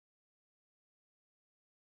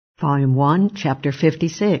Volume 1, Chapter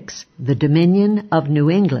 56, The Dominion of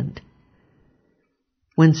New England.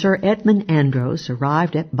 When Sir Edmund Andros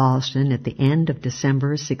arrived at Boston at the end of December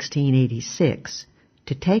 1686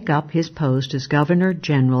 to take up his post as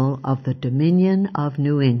Governor-General of the Dominion of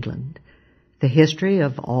New England, the history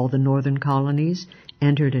of all the northern colonies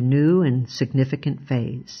entered a new and significant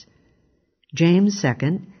phase. James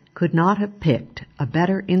II could not have picked a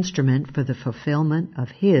better instrument for the fulfillment of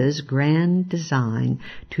his grand design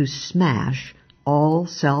to smash all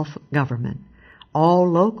self-government,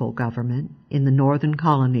 all local government in the northern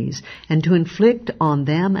colonies, and to inflict on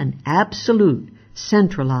them an absolute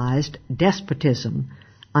centralized despotism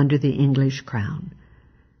under the English crown.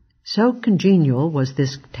 So congenial was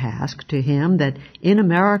this task to him that in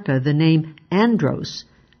America the name Andros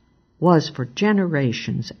was for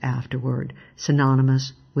generations afterward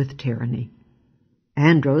synonymous with tyranny.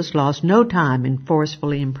 Andros lost no time in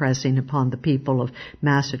forcefully impressing upon the people of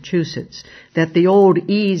Massachusetts that the old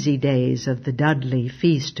easy days of the Dudley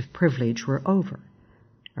Feast of Privilege were over.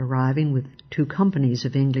 Arriving with 2 companies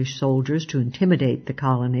of English soldiers to intimidate the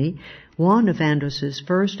colony, one of Andros's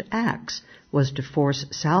first acts was to force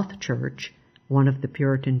South Church, one of the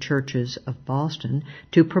Puritan churches of Boston,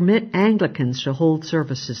 to permit Anglicans to hold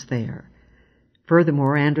services there.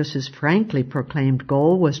 Furthermore, Andros's frankly proclaimed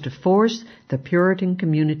goal was to force the Puritan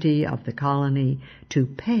community of the colony to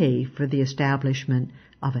pay for the establishment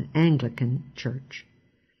of an Anglican church.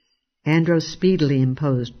 Andros speedily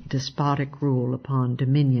imposed despotic rule upon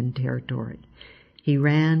Dominion territory. He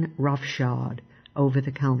ran roughshod over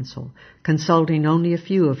the council, consulting only a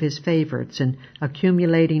few of his favorites and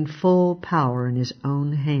accumulating full power in his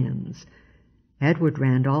own hands. Edward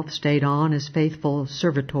Randolph stayed on as faithful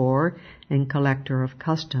servitor and collector of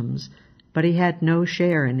customs, but he had no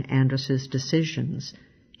share in Andros's decisions.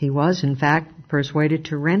 He was, in fact, persuaded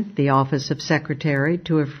to rent the office of secretary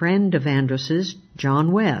to a friend of Andros's,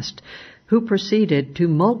 John West, who proceeded to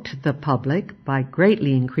mulct the public by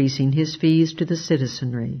greatly increasing his fees to the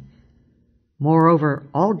citizenry. Moreover,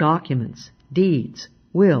 all documents, deeds,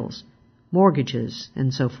 wills, mortgages,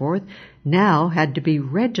 and so forth, now had to be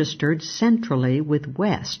registered centrally with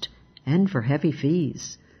West, and for heavy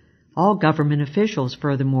fees. All government officials,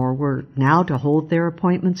 furthermore, were now to hold their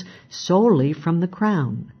appointments solely from the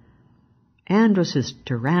Crown. Andros's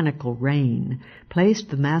tyrannical reign placed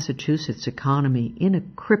the Massachusetts economy in a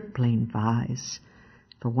crippling vise.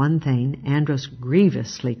 For one thing, Andros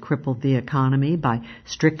grievously crippled the economy by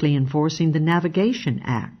strictly enforcing the Navigation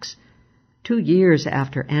Acts. 2 years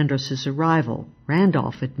after Andros's arrival,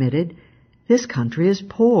 Randolph admitted, "This country is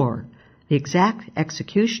poor. The exact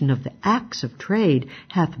execution of the acts of trade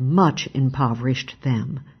hath much impoverished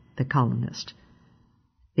them," the colonist.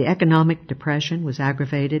 The economic depression was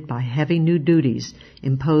aggravated by heavy new duties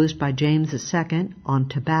imposed by James II on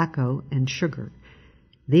tobacco and sugar.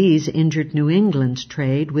 These injured New England's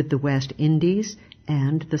trade with the West Indies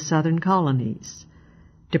and the southern colonies.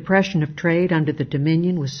 Depression of trade under the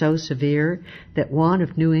Dominion was so severe that one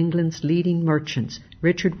of New England's leading merchants,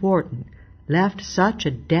 Richard Wharton, left such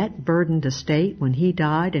a debt-burdened estate when he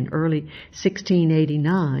died in early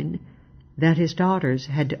 1689 that his daughters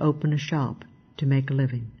had to open a shop to make a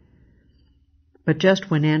living. But just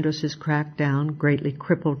when Andros's crackdown greatly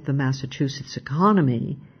crippled the Massachusetts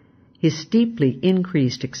economy, his steeply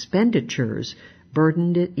increased expenditures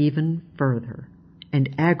burdened it even further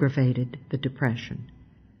and aggravated the depression.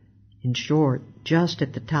 In short, just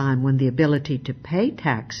at the time when the ability to pay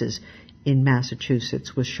taxes in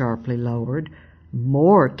Massachusetts was sharply lowered,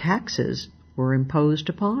 more taxes were imposed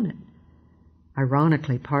upon it.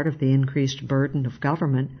 Ironically, part of the increased burden of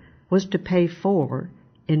government was to pay for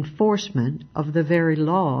enforcement of the very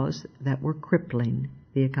laws that were crippling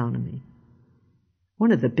the economy.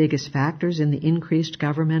 One of the biggest factors in the increased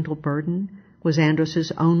governmental burden was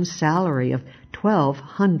Andros's own salary of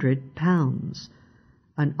 £1,200,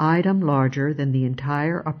 an item larger than the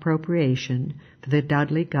entire appropriation for the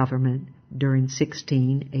Dudley government during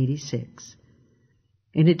 1686.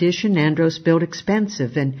 In addition, Andros built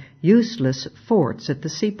expensive and useless forts at the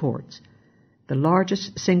seaports. The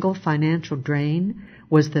largest single financial drain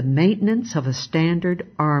was the maintenance of a standard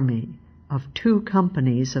army of 2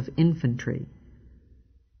 companies of infantry.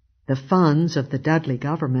 The funds of the Dudley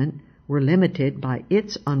government were limited by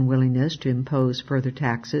its unwillingness to impose further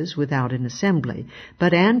taxes without an assembly,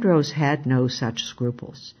 but Andros had no such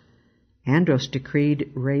scruples. Andros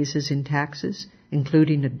decreed raises in taxes,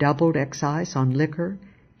 including a doubled excise on liquor,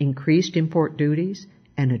 increased import duties,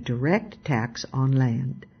 and a direct tax on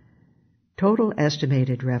land. Total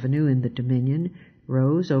estimated revenue in the Dominion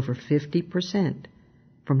rose over 50%.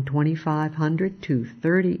 from 2,500 to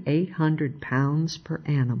 3,800 pounds per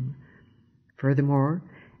annum. Furthermore,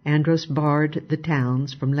 Andros barred the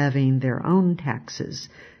towns from levying their own taxes,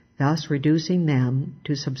 thus reducing them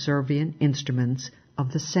to subservient instruments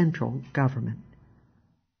of the central government.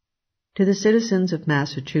 To the citizens of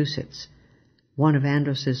Massachusetts, one of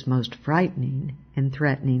Andros's most frightening and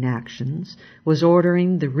threatening actions was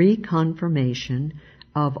ordering the reconfirmation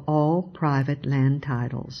of all private land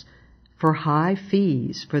titles for high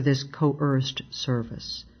fees for this coerced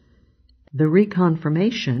service. The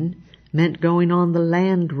reconfirmation meant going on the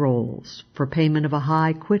land rolls for payment of a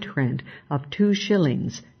high quit rent of 2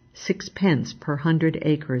 shillings, 6 pence per 100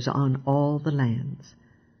 acres on all the lands.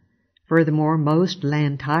 Furthermore, most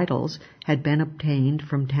land titles had been obtained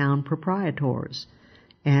from town proprietors,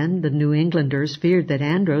 and the New Englanders feared that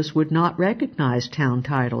Andros would not recognize town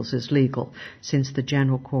titles as legal, since the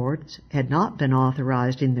general courts had not been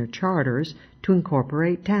authorized in their charters to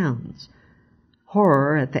incorporate towns.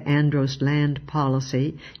 Horror at the Andros land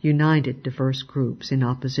policy united diverse groups in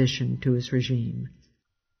opposition to his regime.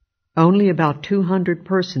 Only about 200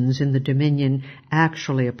 persons in the Dominion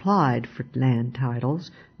actually applied for land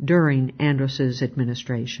titles during Andros's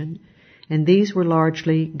administration, and these were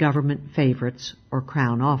largely government favorites or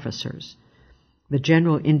crown officers. The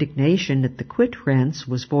general indignation at the quit rents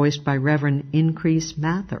was voiced by Reverend Increase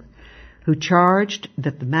Mather, who charged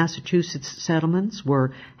that the Massachusetts settlements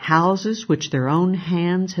were houses which their own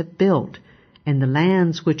hands have built, and the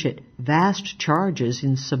lands which at vast charges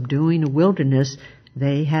in subduing a wilderness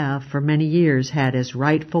they have for many years had as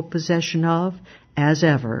rightful possession of as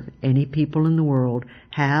ever any people in the world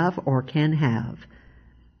have or can have.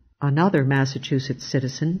 Another Massachusetts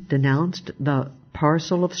citizen denounced the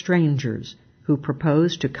parcel of strangers who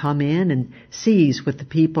proposed to come in and seize what the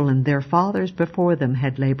people and their fathers before them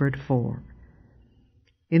had labored for.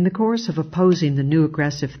 In the course of opposing the new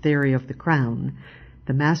aggressive theory of the Crown,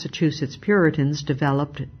 the Massachusetts Puritans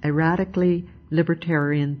developed a radically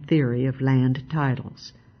libertarian theory of land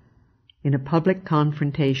titles. In a public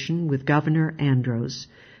confrontation with Governor Andros,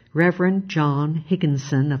 Reverend John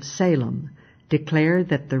Higginson of Salem declared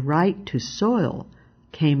that the right to soil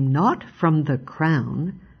came not from the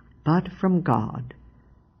Crown, but from God,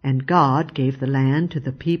 and God gave the land to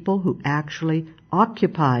the people who actually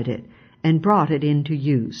occupied it and brought it into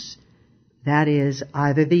use. That is,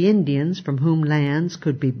 either the Indians from whom lands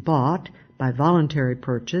could be bought by voluntary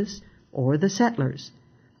purchase, or the settlers.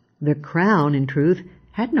 The Crown, in truth,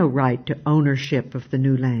 had no right to ownership of the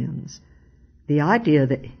new lands. The idea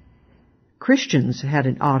that Christians had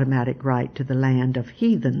an automatic right to the land of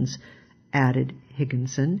heathens, added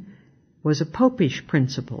Higginson, was a popish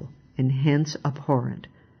principle and hence abhorrent.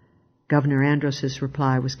 Governor Andros's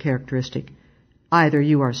reply was characteristic. Either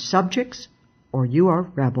you are subjects or you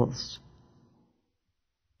are rebels.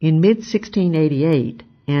 In mid-1688,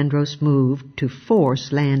 Andros moved to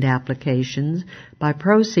force land applications by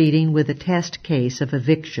proceeding with a test case of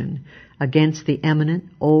eviction against the eminent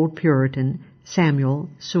old Puritan Samuel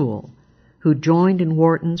Sewall, who joined in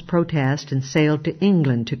Wharton's protest and sailed to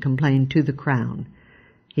England to complain to the Crown.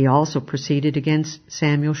 He also proceeded against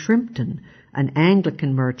Samuel Shrimpton, an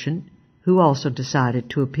Anglican merchant, who also decided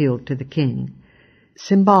to appeal to the king.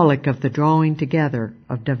 Symbolic of the drawing together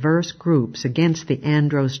of diverse groups against the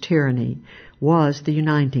Andros tyranny was the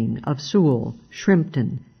uniting of Sewall,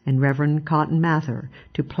 Shrimpton, and Reverend Cotton Mather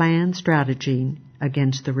to plan strategy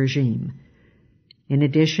against the regime. In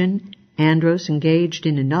addition, Andros engaged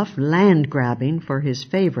in enough land grabbing for his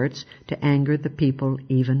favorites to anger the people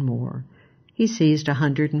even more. He seized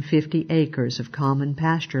 150 acres of common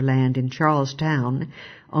pasture land in Charlestown,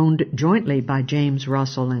 owned jointly by James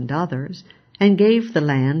Russell and others, and gave the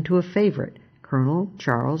land to a favorite, Colonel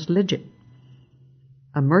Charles Lidgett,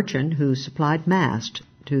 a merchant who supplied mast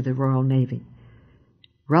to the Royal Navy.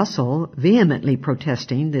 Russell, vehemently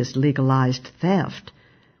protesting this legalized theft,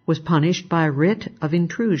 was punished by a writ of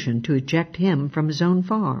intrusion to eject him from his own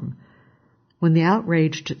farm. When the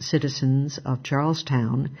outraged citizens of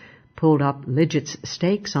Charlestown pulled up Lidgett's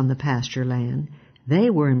stakes on the pasture land, they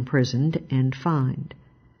were imprisoned and fined.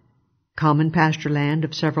 Common pasture land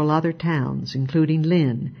of several other towns, including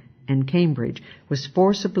Lynn and Cambridge, was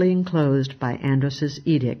forcibly enclosed by Andros's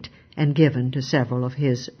edict and given to several of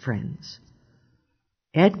his friends.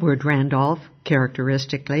 Edward Randolph,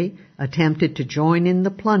 characteristically, attempted to join in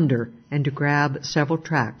the plunder and to grab several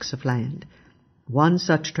tracts of land. One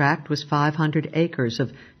such tract was 500 acres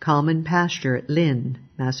of common pasture at Lynn,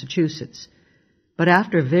 Massachusetts. But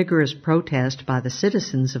after vigorous protest by the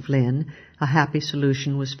citizens of Lynn, a happy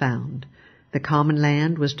solution was found. The common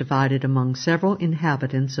land was divided among several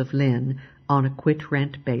inhabitants of Lynn on a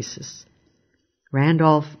quit-rent basis.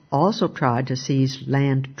 Randolph also tried to seize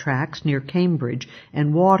land tracts near Cambridge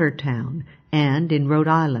and Watertown and in Rhode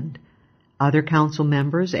Island. Other council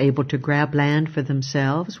members able to grab land for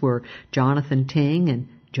themselves were Jonathan Tyng and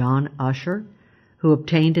John Usher, who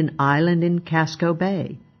obtained an island in Casco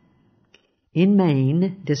Bay. In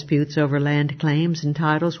Maine, disputes over land claims and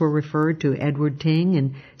titles were referred to Edward Tyng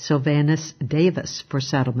and Sylvanus Davis for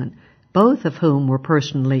settlement, both of whom were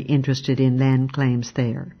personally interested in land claims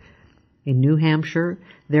there. In New Hampshire,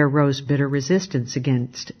 there rose bitter resistance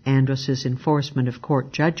against Andros's enforcement of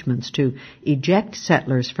court judgments to eject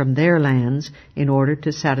settlers from their lands in order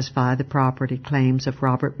to satisfy the property claims of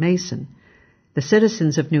Robert Mason. The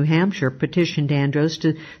citizens of New Hampshire petitioned Andros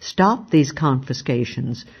to stop these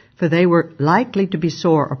confiscations, for they were likely to be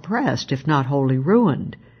sore oppressed, if not wholly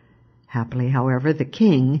ruined. Happily, however, the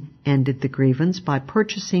king ended the grievance by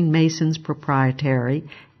purchasing Mason's proprietary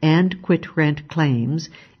and quit-rent claims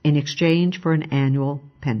in exchange for an annual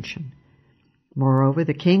pension. Moreover,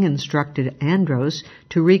 the king instructed Andros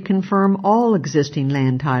to reconfirm all existing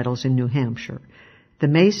land titles in New Hampshire. The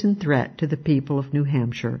Mason threat to the people of New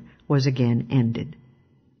Hampshire was again ended.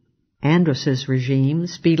 Andros's regime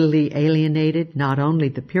speedily alienated not only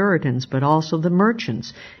the Puritans but also the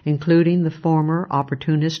merchants, including the former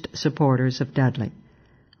opportunist supporters of Dudley.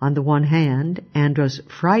 On the one hand, Andros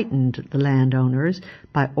frightened the landowners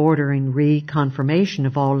by ordering reconfirmation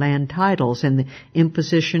of all land titles and the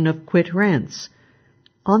imposition of quit rents.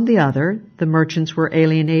 On the other, the merchants were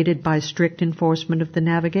alienated by strict enforcement of the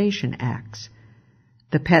Navigation Acts.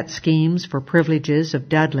 The pet schemes for privileges of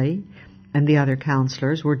Dudley and the other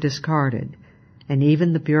councilors were discarded, and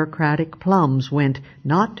even the bureaucratic plums went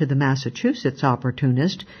not to the Massachusetts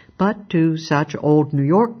opportunist, but to such old New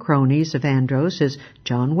York cronies of Andros as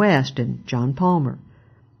John West and John Palmer.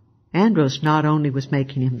 Andros not only was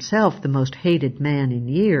making himself the most hated man in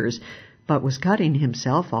years, but was cutting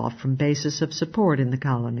himself off from basis of support in the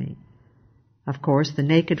colony. Of course, the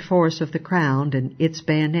naked force of the crown and its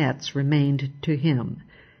bayonets remained to him,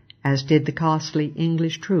 as did the costly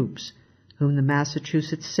English troops, whom the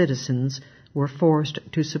Massachusetts citizens were forced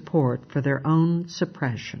to support for their own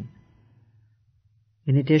suppression.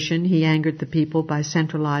 In addition, he angered the people by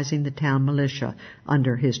centralizing the town militia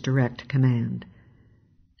under his direct command.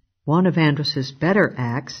 One of Andros's better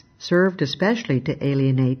acts served especially to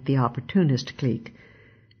alienate the opportunist clique.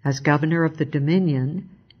 As governor of the Dominion,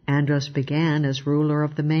 Andros began as ruler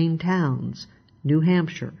of the main towns, New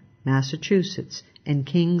Hampshire, Massachusetts, and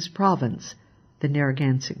King's Province, the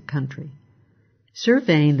Narragansett country.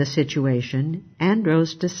 Surveying the situation,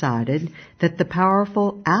 Andros decided that the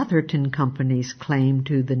powerful Atherton Company's claim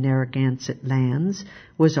to the Narragansett lands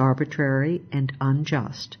was arbitrary and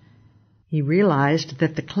unjust. He realized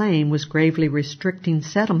that the claim was gravely restricting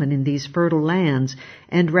settlement in these fertile lands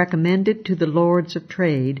and recommended to the lords of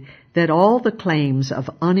trade that all the claims of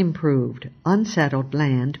unimproved, unsettled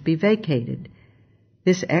land be vacated.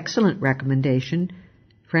 This excellent recommendation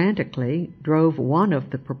frantically drove one of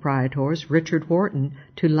the proprietors, Richard Wharton,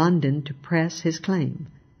 to London to press his claim.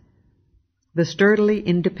 The sturdily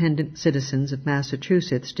independent citizens of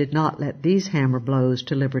Massachusetts did not let these hammer blows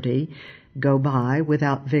to liberty go by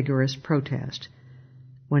without vigorous protest.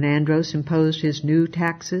 When Andros imposed his new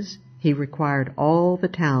taxes, he required all the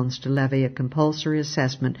towns to levy a compulsory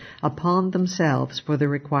assessment upon themselves for the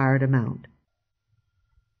required amount.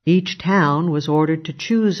 Each town was ordered to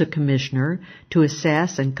choose a commissioner to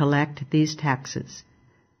assess and collect these taxes.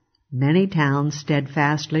 Many towns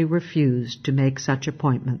steadfastly refused to make such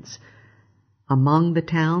appointments. Among the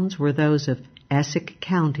towns were those of Essex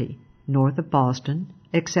County, north of Boston,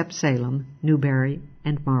 except Salem, Newbury,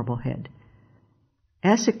 and Marblehead.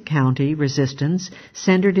 Essex County resistance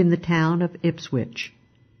centered in the town of Ipswich.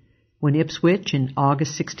 When Ipswich in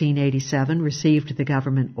August 1687 received the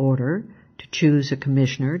government order to choose a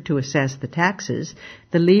commissioner to assess the taxes,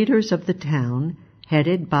 the leaders of the town,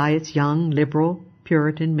 headed by its young liberal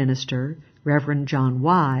Puritan minister, Reverend John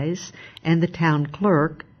Wise, and the town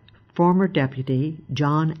clerk, former deputy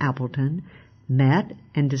John Appleton, met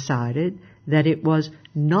and decided that it was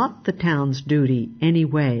not the town's duty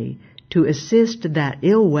anyway to assist that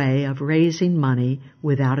ill way of raising money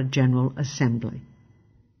without a general assembly.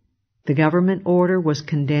 The government order was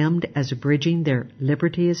condemned as abridging their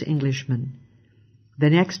liberty as Englishmen. The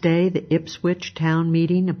next day, the Ipswich town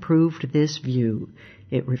meeting approved this view.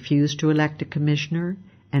 It refused to elect a commissioner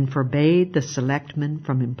and forbade the selectmen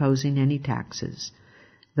from imposing any taxes.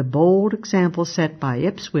 The bold example set by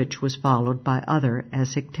Ipswich was followed by other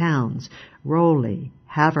Essex towns. Rowley,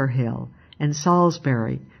 Haverhill, and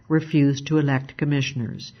Salisbury refused to elect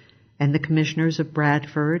commissioners, and the commissioners of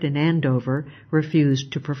Bradford and Andover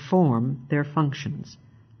refused to perform their functions.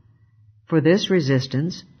 For this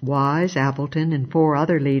resistance, Wise, Appleton, and 4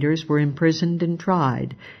 other leaders were imprisoned and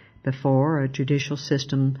tried before a judicial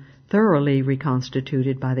system thoroughly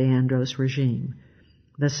reconstituted by the Andros regime.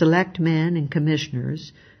 The select men and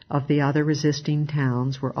commissioners of the other resisting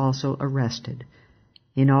towns were also arrested.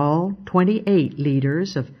 In all, 28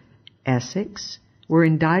 leaders of Essex were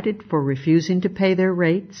indicted for refusing to pay their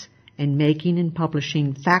rates and making and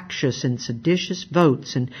publishing factious and seditious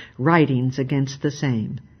votes and writings against the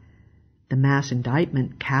same. The mass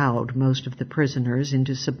indictment cowed most of the prisoners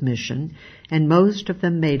into submission, and most of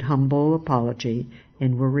them made humble apology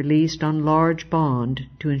and were released on large bond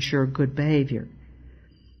to ensure good behavior.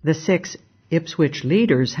 The 6 Ipswich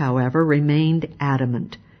leaders, however, remained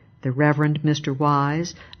adamant, the Reverend Mr.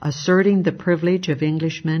 Wise asserting the privilege of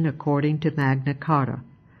Englishmen according to Magna Carta,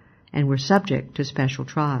 and were subject to special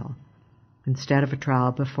trial. Instead of a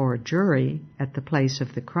trial before a jury at the place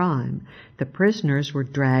of the crime, the prisoners were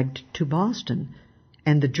dragged to Boston,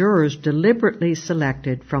 and the jurors deliberately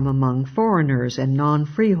selected from among foreigners and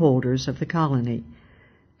non-freeholders of the colony.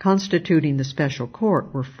 Constituting the special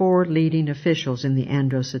court were 4 leading officials in the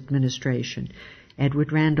Andros administration,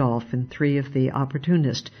 Edward Randolph and 3 of the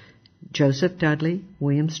opportunists, Joseph Dudley,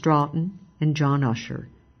 William Stroughton, and John Usher,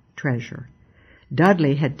 treasurer.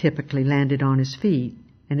 Dudley had typically landed on his feet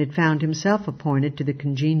and had found himself appointed to the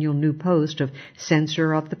congenial new post of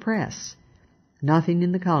censor of the press. Nothing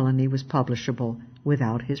in the colony was publishable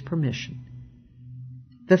without his permission.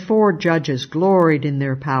 The 4 judges gloried in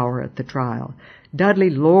their power at the trial. Dudley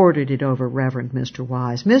lorded it over Reverend Mr.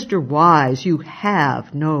 Wise. Mr. Wise, you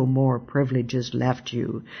have no more privileges left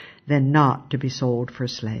you than not to be sold for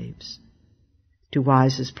slaves. To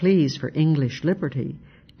Wise's pleas for English liberty,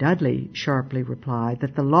 Dudley sharply replied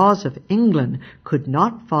that the laws of England could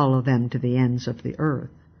not follow them to the ends of the earth.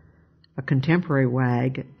 A contemporary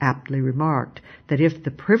wag aptly remarked that if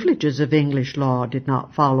the privileges of English law did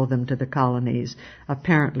not follow them to the colonies,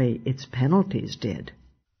 apparently its penalties did.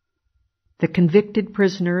 The convicted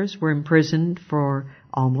prisoners were imprisoned for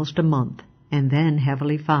almost a month and then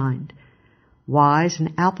heavily fined. Wise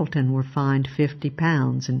and Appleton were fined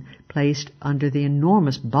 £50 and placed under the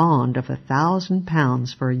enormous bond of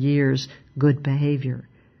 £1,000 for a year's good behavior.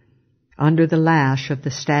 Under the lash of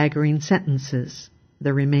the staggering sentences,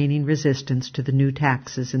 the remaining resistance to the new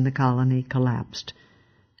taxes in the colony collapsed.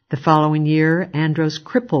 The following year, Andros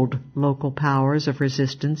crippled local powers of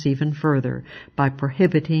resistance even further by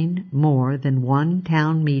prohibiting more than 1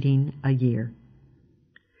 town meeting a year.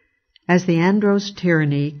 As the Andros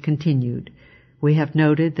tyranny continued, we have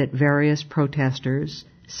noted that various protesters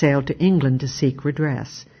sailed to England to seek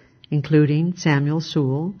redress, including Samuel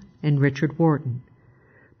Sewall and Richard Wharton.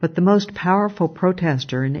 But the most powerful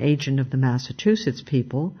protester and agent of the Massachusetts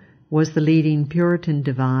people was the leading Puritan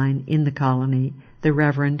divine in the colony, the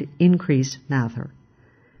Reverend Increase Mather.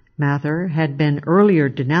 Mather had been earlier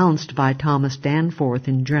denounced by Thomas Danforth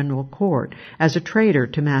in general court as a traitor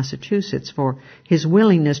to Massachusetts for his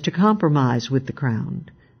willingness to compromise with the crown.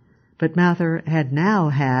 But Mather had now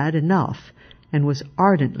had enough and was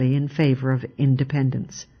ardently in favor of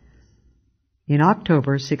independence. In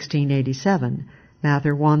October 1687,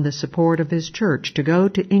 Mather won the support of his church to go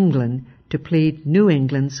to England to plead New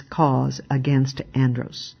England's cause against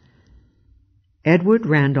Andros. Edward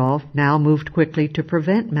Randolph now moved quickly to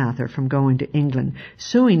prevent Mather from going to England,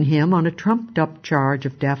 suing him on a trumped-up charge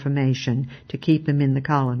of defamation to keep him in the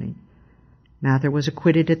colony. Mather was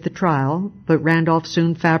acquitted at the trial, but Randolph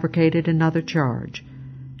soon fabricated another charge.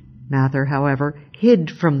 Mather, however, hid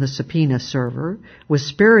from the subpoena server, was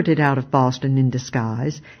spirited out of Boston in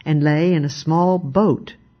disguise, and lay in a small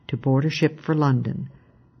boat to board a ship for London.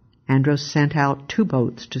 Andros sent out 2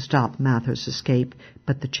 boats to stop Mather's escape,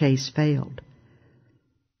 but the chase failed.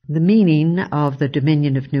 The meaning of the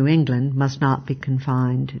Dominion of New England must not be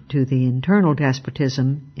confined to the internal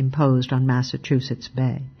despotism imposed on Massachusetts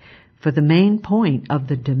Bay, for the main point of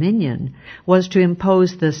the Dominion was to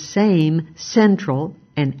impose the same central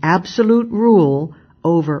and absolute rule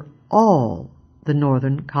over all the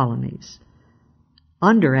northern colonies.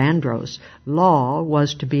 Under Andros, law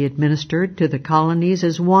was to be administered to the colonies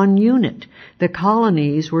as one unit. The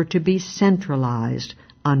colonies were to be centralized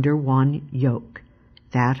under one yoke,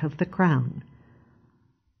 that of the Crown.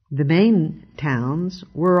 The main towns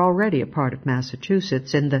were already a part of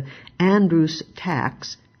Massachusetts, and the Andros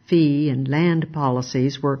tax, fee, and land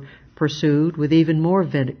policies were pursued with even more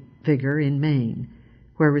vigor in Maine,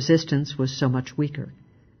 where resistance was so much weaker.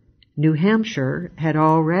 New Hampshire had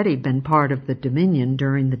already been part of the Dominion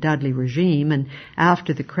during the Dudley regime, and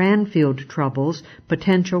after the Cranfield troubles,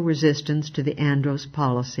 potential resistance to the Andros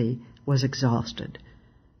policy was exhausted.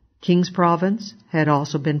 King's Province had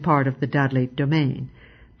also been part of the Dudley domain,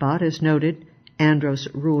 but, as noted, Andros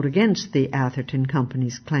ruled against the Atherton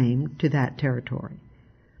Company's claim to that territory.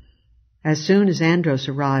 As soon as Andros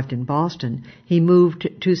arrived in Boston, he moved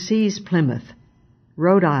to seize Plymouth,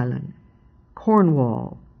 Rhode Island,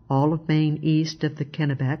 Cornwall, all of Maine east of the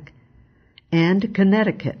Kennebec, and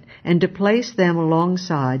Connecticut, and to place them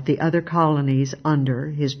alongside the other colonies under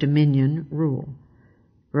his Dominion rule.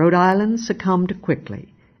 Rhode Island succumbed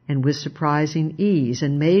quickly and with surprising ease,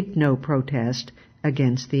 and made no protest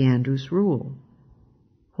against the Andros rule.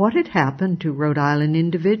 What had happened to Rhode Island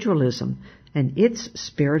individualism and its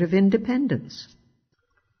spirit of independence?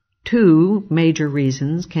 Two major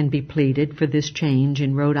reasons can be pleaded for this change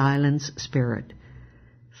in Rhode Island's spirit.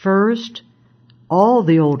 First, all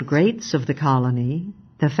the old greats of the colony,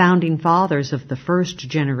 the founding fathers of the first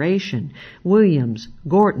generation, Williams,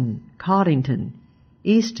 Gorton, Coddington,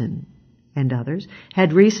 Easton, and others,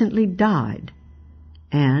 had recently died,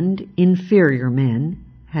 and inferior men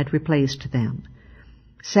had replaced them.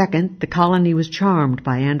 Second, the colony was charmed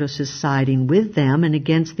by Andros's siding with them and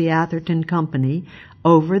against the Atherton Company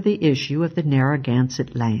over the issue of the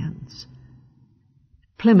Narragansett lands.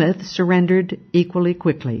 Plymouth surrendered equally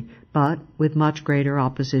quickly, but with much greater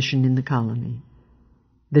opposition in the colony.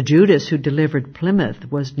 The Judas who delivered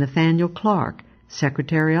Plymouth was Nathaniel Clark,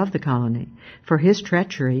 Secretary of the colony. For his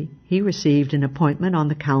treachery, he received an appointment on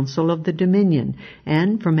the Council of the Dominion,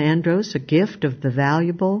 and from Andros a gift of the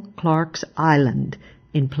valuable Clark's Island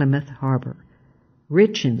in Plymouth Harbor.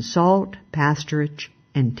 Rich in salt, pasturage,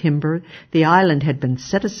 and timber, the island had been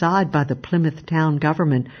set aside by the Plymouth town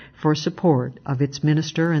government for support of its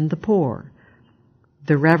minister and the poor.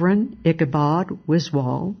 The Reverend Ichabod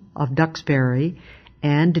Wiswall of Duxbury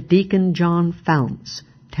and Deacon John Founts,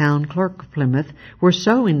 town clerk of Plymouth, were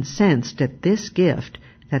so incensed at this gift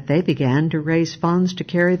that they began to raise funds to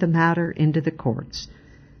carry the matter into the courts.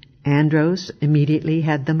 Andros immediately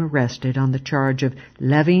had them arrested on the charge of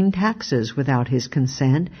levying taxes without his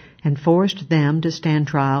consent and forced them to stand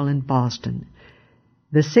trial in Boston.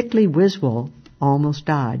 The sickly Wiswall almost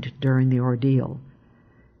died during the ordeal.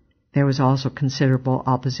 There was also considerable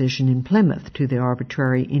opposition in Plymouth to the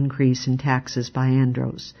arbitrary increase in taxes by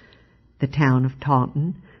Andros. The town of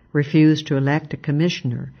Taunton refused to elect a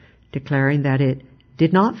commissioner, declaring that it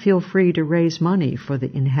did not feel free to raise money for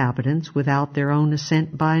the inhabitants without their own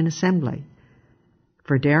assent by an assembly.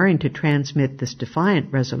 For daring to transmit this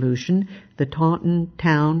defiant resolution, the Taunton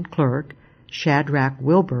town clerk, Shadrach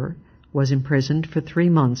Wilbur, was imprisoned for 3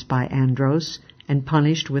 months by Andros and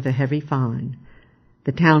punished with a heavy fine.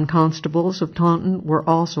 The town constables of Taunton were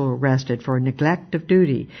also arrested for neglect of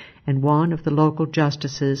duty, and one of the local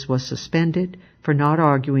justices was suspended for not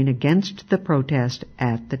arguing against the protest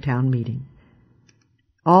at the town meeting.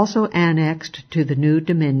 Also annexed to the new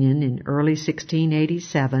Dominion in early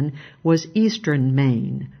 1687 was Eastern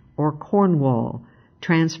Maine, or Cornwall,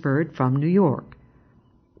 transferred from New York.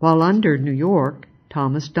 While under New York,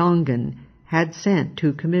 Thomas Dongan had sent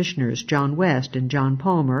 2 commissioners, John West and John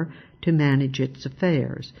Palmer, to manage its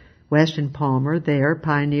affairs. West and Palmer there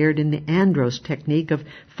pioneered in the Andros technique of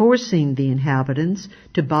forcing the inhabitants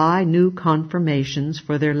to buy new confirmations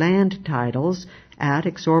for their land titles at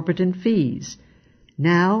exorbitant fees.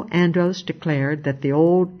 Now Andros declared that the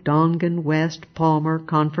old Dongan, West, Palmer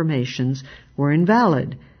confirmations were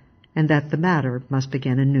invalid, and that the matter must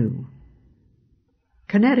begin anew.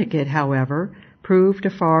 Connecticut, however, proved a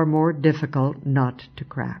far more difficult nut to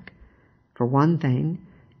crack. For one thing,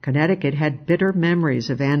 Connecticut had bitter memories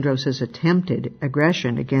of Andros's attempted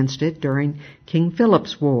aggression against it during King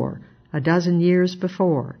Philip's War, a dozen years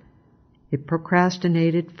before. It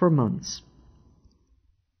procrastinated for months.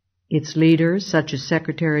 Its leaders, such as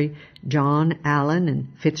Secretary John Allen and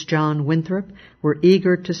Fitzjohn Winthrop, were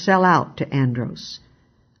eager to sell out to Andros.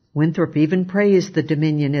 Winthrop even praised the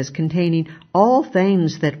Dominion as containing all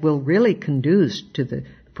things that will really conduce to the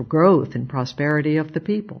growth and prosperity of the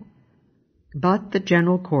people. But the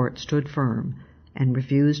General Court stood firm and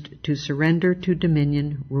refused to surrender to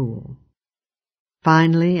Dominion rule.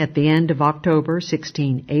 Finally, at the end of October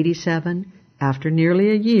 1687, after nearly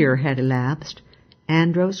a year had elapsed,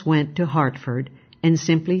 Andros went to Hartford and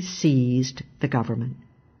simply seized the government.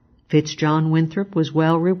 Fitzjohn Winthrop was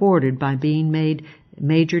well rewarded by being made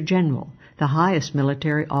Major General, the highest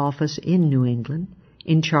military office in New England,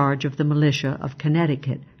 in charge of the militia of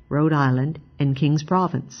Connecticut, Rhode Island, and King's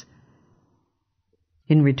Province.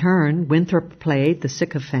 In return, Winthrop played the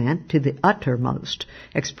sycophant to the uttermost,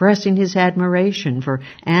 expressing his admiration for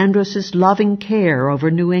Andros's loving care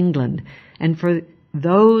over New England and for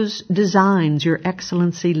those designs your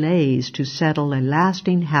excellency lays to settle a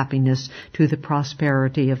lasting happiness to the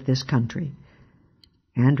prosperity of this country.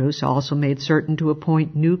 Andros also made certain to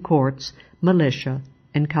appoint new courts, militia,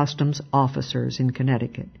 and customs officers in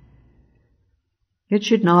Connecticut. It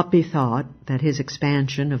should not be thought that his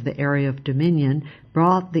expansion of the area of dominion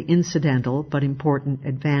brought the incidental but important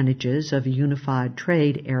advantages of a unified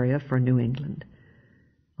trade area for New England.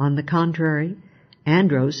 On the contrary,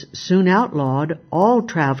 Andros soon outlawed all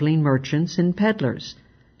traveling merchants and peddlers,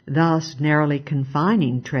 thus narrowly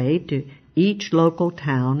confining trade to each local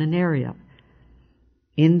town and area.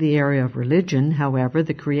 In the area of religion, however,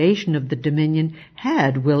 the creation of the Dominion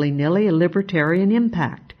had willy-nilly a libertarian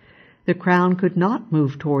impact. The Crown could not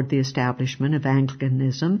move toward the establishment of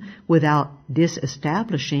Anglicanism without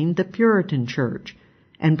disestablishing the Puritan Church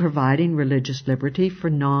and providing religious liberty for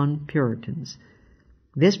non-Puritans.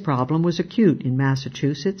 This problem was acute in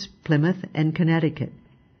Massachusetts, Plymouth, and Connecticut.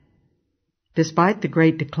 Despite the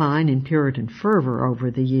great decline in Puritan fervor over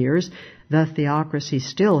the years, the theocracy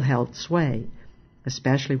still held sway.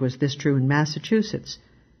 Especially was this true in Massachusetts,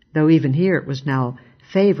 though even here it was now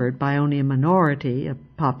favored by only a minority of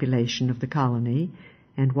population of the colony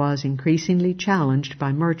and was increasingly challenged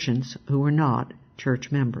by merchants who were not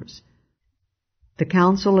church members. The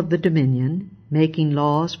Council of the Dominion, making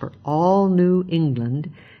laws for all New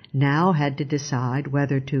England, now had to decide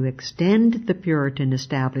whether to extend the Puritan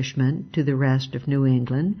establishment to the rest of New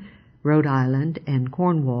England, Rhode Island, and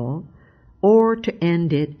Cornwall, or to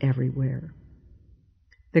end it everywhere.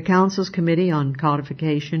 The Council's Committee on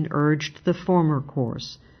Codification urged the former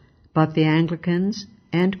course, but the Anglicans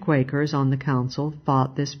and Quakers on the Council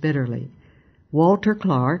fought this bitterly. Walter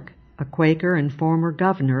Clark, a Quaker and former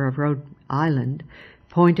governor of Rhode Island,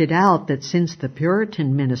 pointed out that since the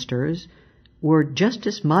Puritan ministers were just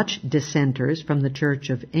as much dissenters from the Church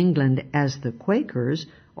of England as the Quakers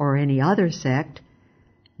or any other sect,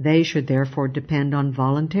 they should therefore depend on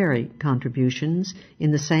voluntary contributions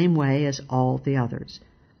in the same way as all the others.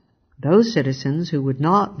 Those citizens who would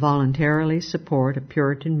not voluntarily support a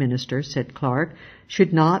Puritan minister, said Clark,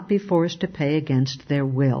 should not be forced to pay against their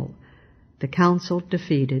will. The Council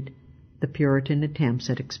defeated the Puritan attempts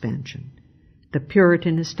at expansion. The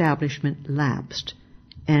Puritan establishment lapsed,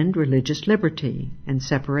 and religious liberty and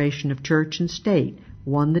separation of church and state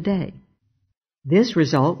won the day. This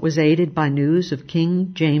result was aided by news of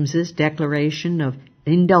King James's Declaration of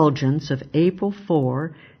Indulgence of April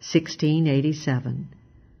 4, 1687.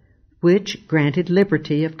 Which granted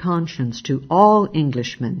liberty of conscience to all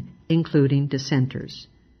Englishmen, including dissenters.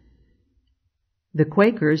 The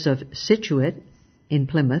Quakers of Scituate in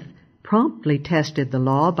Plymouth promptly tested the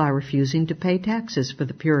law by refusing to pay taxes for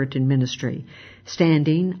the Puritan ministry,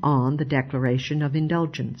 standing on the Declaration of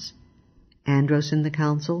Indulgence. Andros in the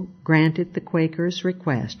Council granted the Quakers'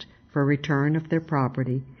 request for return of their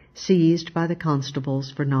property seized by the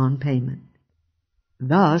constables for non-payment.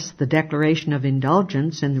 Thus, the Declaration of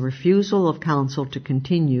Indulgence and the refusal of council to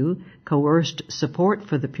continue coerced support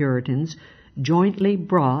for the Puritans jointly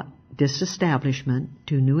brought disestablishment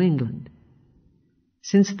to New England.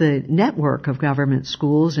 Since the network of government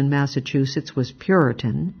schools in Massachusetts was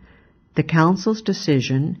Puritan, the council's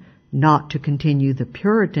decision not to continue the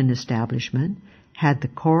Puritan establishment had the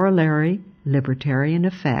corollary libertarian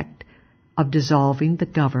effect of dissolving the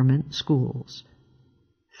government schools.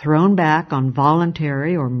 Thrown back on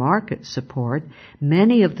voluntary or market support,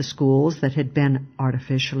 many of the schools that had been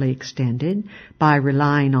artificially extended by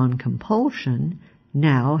relying on compulsion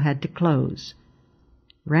now had to close.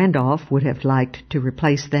 Randolph would have liked to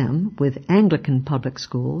replace them with Anglican public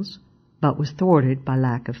schools, but was thwarted by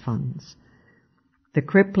lack of funds. The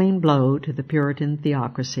crippling blow to the Puritan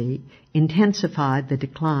theocracy intensified the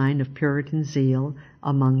decline of Puritan zeal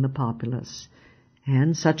among the populace,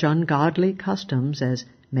 and such ungodly customs as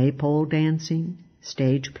maypole dancing,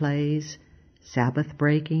 stage plays, Sabbath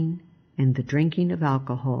breaking, and the drinking of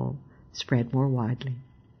alcohol spread more widely.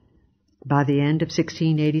 By the end of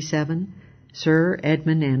 1687, Sir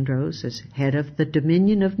Edmund Andros, as head of the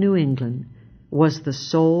Dominion of New England, was the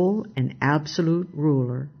sole and absolute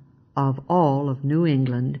ruler of all of New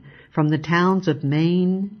England from the towns of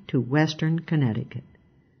Maine to western Connecticut.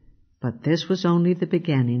 But this was only the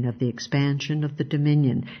beginning of the expansion of the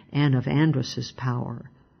Dominion and of Andros's power.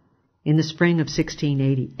 In the spring of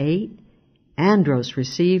 1688, Andros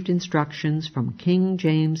received instructions from King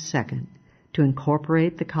James II to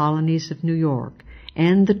incorporate the colonies of New York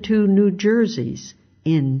and the two New Jerseys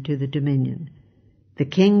into the Dominion. The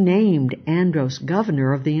king named Andros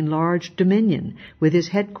governor of the enlarged dominion, with his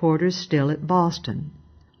headquarters still at Boston.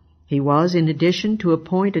 He was, in addition, to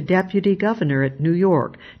appoint a deputy governor at New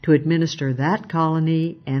York to administer that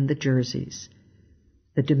colony and the Jerseys.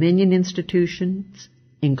 The Dominion institutions,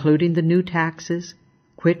 including the new taxes,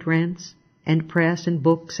 quit rents, and press and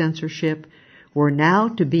book censorship, were now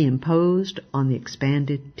to be imposed on the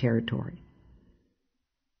expanded territory.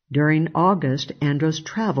 During August, Andros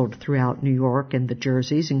traveled throughout New York and the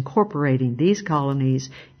Jerseys, incorporating these colonies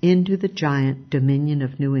into the giant Dominion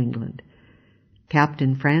of New England.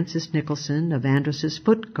 Captain Francis Nicholson of Andros's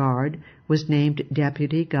Foot Guard was named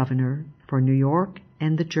deputy governor for New York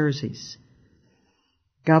and the Jerseys.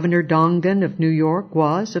 Governor Dongan of New York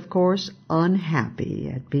was, of course, unhappy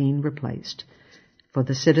at being replaced. For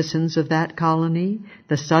the citizens of that colony,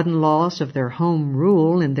 the sudden loss of their home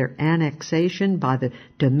rule and their annexation by the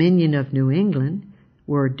Dominion of New England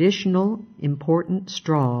were additional important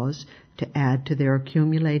straws to add to their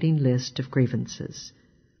accumulating list of grievances.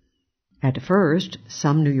 At first,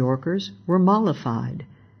 some New Yorkers were mollified,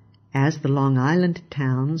 as the Long Island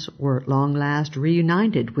towns were at long last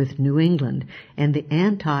reunited with New England, and the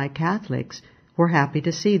anti-Catholics were happy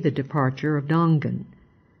to see the departure of Dongan.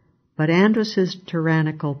 But Andros's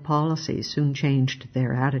tyrannical policy soon changed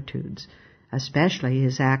their attitudes, especially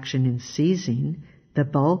his action in seizing the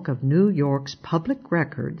bulk of New York's public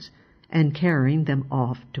records and carrying them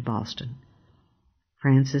off to Boston.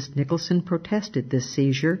 Francis Nicholson protested this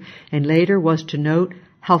seizure, and later was to note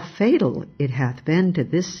how fatal it hath been to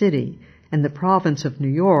this city and the province of New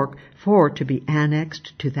York for to be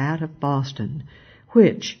annexed to that of Boston,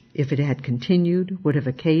 which, if it had continued, would have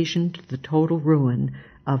occasioned the total ruin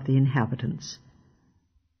of the inhabitants.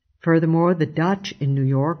 Furthermore, the Dutch in New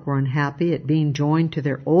York were unhappy at being joined to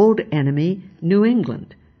their old enemy, New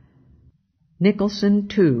England. Nicholson,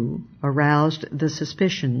 too, aroused the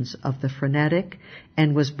suspicions of the frenetic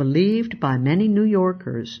and was believed by many New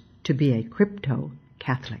Yorkers to be a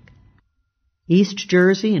crypto-Catholic. East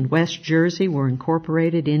Jersey and West Jersey were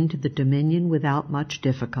incorporated into the Dominion without much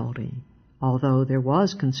difficulty, although there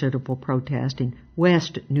was considerable protest in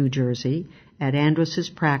West New Jersey at Andros's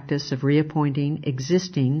practice of reappointing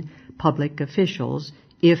existing public officials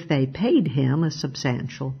if they paid him a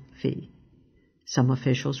substantial fee. Some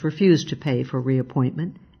officials refused to pay for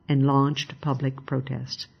reappointment and launched public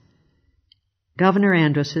protests. Governor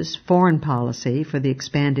Andros's foreign policy for the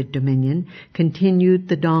expanded Dominion continued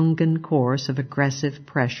the Dongan course of aggressive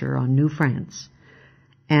pressure on New France.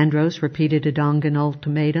 Andros repeated a Dongan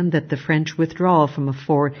ultimatum that the French withdraw from a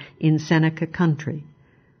fort in Seneca country.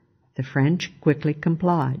 The French quickly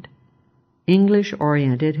complied.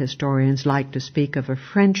 English-oriented historians like to speak of a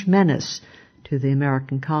French menace to the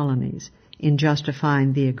American colonies in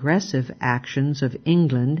justifying the aggressive actions of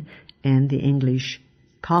England and the English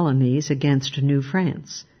colonies against New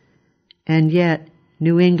France. And yet,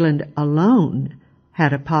 New England alone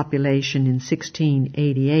had a population in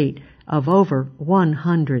 1688 of over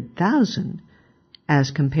 100,000,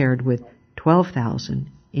 as compared with 12,000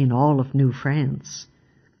 in all of New France.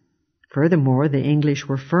 Furthermore, the English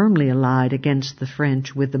were firmly allied against the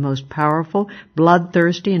French with the most powerful,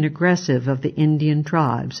 bloodthirsty, and aggressive of the Indian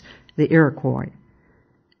tribes, the Iroquois.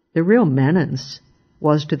 The real menace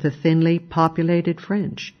was to the thinly populated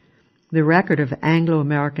French. The record of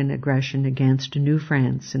Anglo-American aggression against New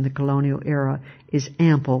France in the colonial era is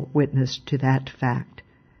ample witness to that fact.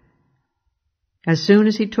 As soon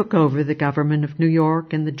as he took over the government of New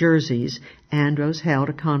York and the Jerseys, Andros held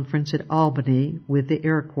a conference at Albany with the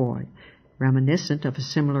Iroquois, reminiscent of a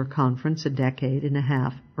similar conference a decade and a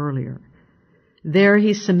half earlier. There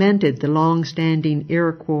he cemented the long-standing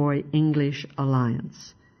Iroquois-English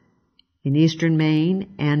alliance. In eastern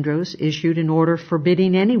Maine, Andros issued an order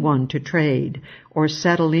forbidding anyone to trade or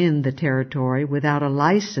settle in the territory without a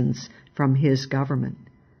license from his government.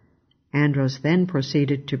 Andros then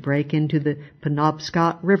proceeded to break into the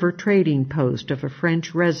Penobscot River trading post of a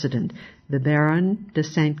French resident, the Baron de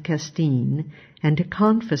Saint-Castine, and to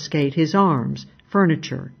confiscate his arms,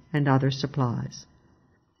 furniture, and other supplies.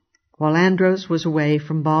 While Andros was away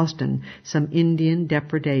from Boston, some Indian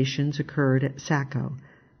depredations occurred at Saco.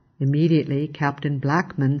 Immediately, Captain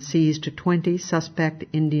Blackman seized 20 suspect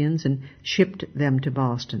Indians and shipped them to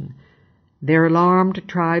Boston. Their alarmed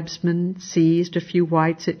tribesmen seized a few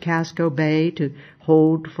whites at Casco Bay to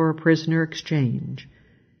hold for a prisoner exchange.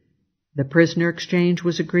 The prisoner exchange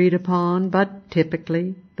was agreed upon, but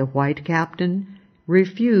typically the white captain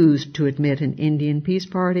refused to admit an Indian peace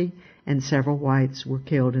party, and several whites were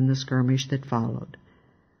killed in the skirmish that followed.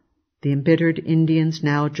 The embittered Indians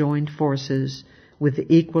now joined forces with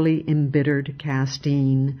the equally embittered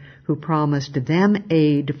Castine, who promised them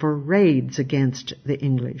aid for raids against the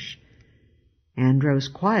English. Andros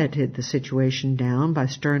quieted the situation down by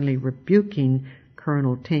sternly rebuking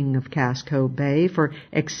Colonel Ting of Casco Bay for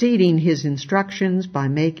exceeding his instructions by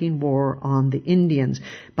making war on the Indians.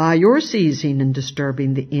 By your seizing and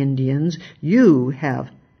disturbing the Indians, you have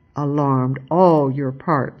alarmed all your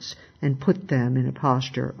parts and put them in a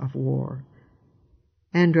posture of war.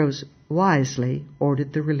 Andros wisely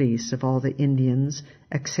ordered the release of all the Indians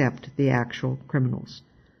except the actual criminals.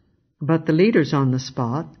 But the leaders on the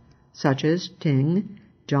spot, such as Ting,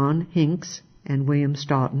 John Hinks, and William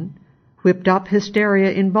Stoughton, whipped up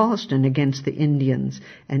hysteria in Boston against the Indians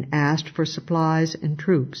and asked for supplies and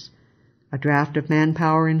troops. A draft of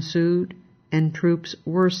manpower ensued, and troops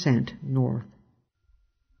were sent north.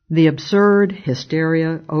 The absurd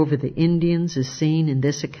hysteria over the Indians is seen in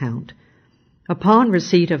this account. Upon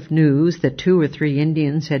receipt of news that 2 or 3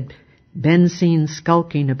 Indians had been seen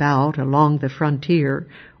skulking about along the frontier,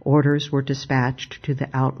 orders were dispatched to the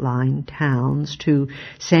outlying towns to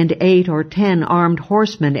send 8 or 10 armed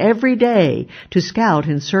horsemen every day to scout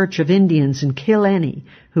in search of Indians and kill any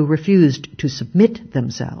who refused to submit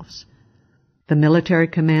themselves. The military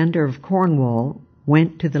commander of Cornwall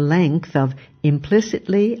went to the length of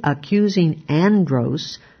implicitly accusing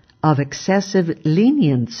Andros of excessive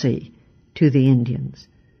leniency to the Indians.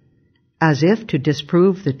 As if to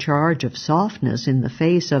disprove the charge of softness in the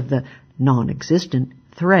face of the non-existent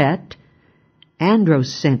threat,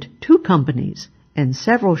 Andros sent 2 companies and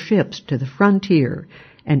several ships to the frontier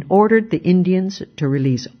and ordered the Indians to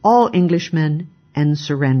release all Englishmen and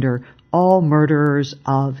surrender all murderers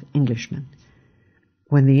of Englishmen.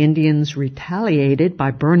 When the Indians retaliated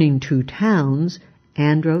by burning 2 towns,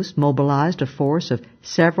 Andros mobilized a force of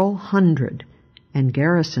several hundred and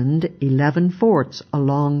garrisoned 11 forts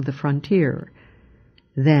along the frontier.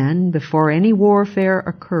 Then, before any warfare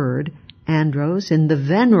occurred, Andros, in the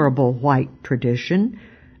venerable white tradition,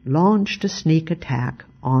 launched a sneak attack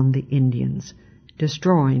on the Indians,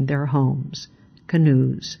 destroying their homes,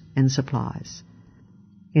 canoes, and supplies.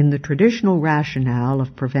 In the traditional rationale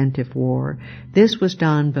of preventive war, this was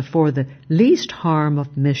done before the least harm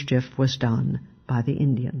of mischief was done by the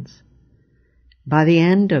Indians. By the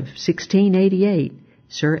end of 1688,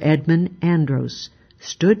 Sir Edmund Andros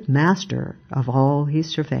stood master of all he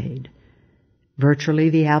surveyed, virtually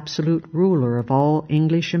the absolute ruler of all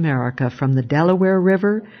English America from the Delaware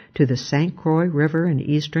River to the St. Croix River in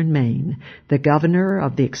eastern Maine. The governor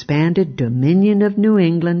of the expanded Dominion of New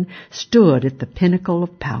England stood at the pinnacle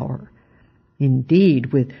of power.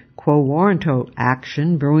 Indeed, with quo warranto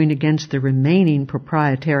action brewing against the remaining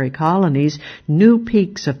proprietary colonies, new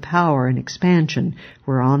peaks of power and expansion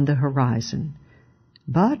were on the horizon.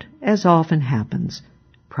 But, as often happens,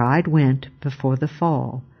 pride went before the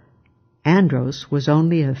fall. Andros was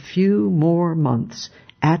only a few more months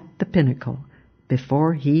at the pinnacle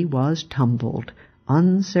before he was tumbled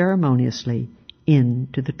unceremoniously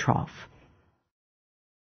into the trough.